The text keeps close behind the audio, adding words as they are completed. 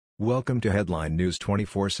Welcome to Headline News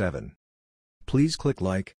 24/7. Please click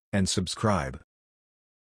like and subscribe.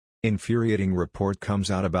 Infuriating report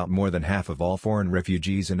comes out about more than half of all foreign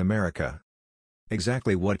refugees in America.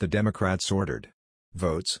 Exactly what the Democrats ordered.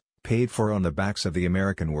 Votes, paid for on the backs of the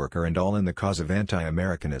American worker and all in the cause of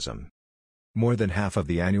anti-Americanism. More than half of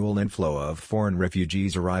the annual inflow of foreign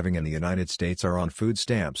refugees arriving in the United States are on food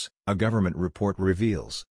stamps, a government report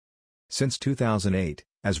reveals. Since 2008,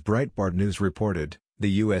 as Breitbart News reported,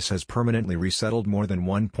 the U.S. has permanently resettled more than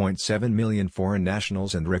 1.7 million foreign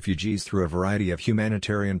nationals and refugees through a variety of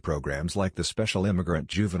humanitarian programs like the Special Immigrant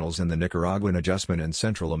Juveniles and the Nicaraguan Adjustment and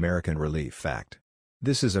Central American Relief Act.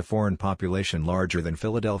 This is a foreign population larger than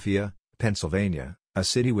Philadelphia, Pennsylvania, a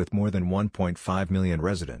city with more than 1.5 million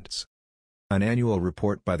residents. An annual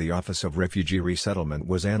report by the Office of Refugee Resettlement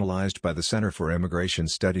was analyzed by the Center for Immigration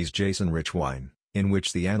Studies' Jason Richwine, in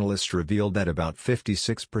which the analysts revealed that about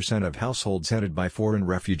 56% of households headed by foreign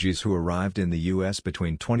refugees who arrived in the U.S.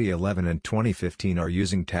 between 2011 and 2015 are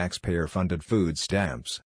using taxpayer-funded food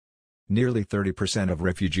stamps. Nearly 30% of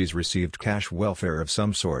refugees received cash welfare of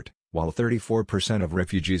some sort, while 34% of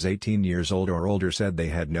refugees 18 years old or older said they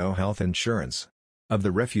had no health insurance. Of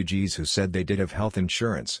the refugees who said they did have health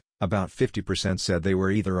insurance, about 50% said they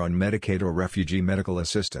were either on Medicaid or refugee medical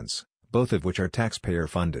assistance, both of which are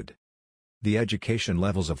taxpayer-funded. The education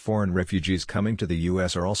levels of foreign refugees coming to the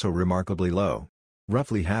U.S. are also remarkably low.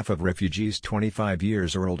 Roughly half of refugees 25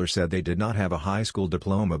 years or older said they did not have a high school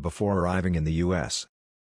diploma before arriving in the U.S.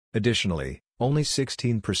 Additionally, only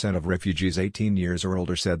 16% of refugees 18 years or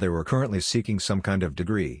older said they were currently seeking some kind of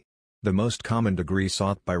degree. The most common degree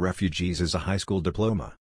sought by refugees is a high school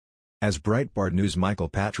diploma. As Breitbart News' Michael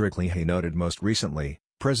Patrick Leahy noted most recently,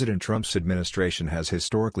 President Trump's administration has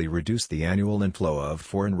historically reduced the annual inflow of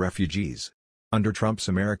foreign refugees. Under Trump's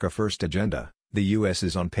America First agenda, the U.S.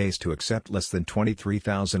 is on pace to accept less than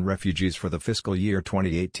 23,000 refugees for the fiscal year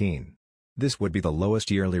 2018. This would be the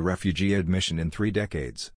lowest yearly refugee admission in 3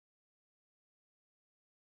 decades.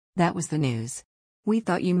 That was the news. We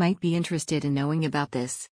thought you might be interested in knowing about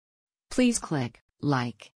this. Please click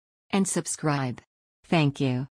like and subscribe. Thank you.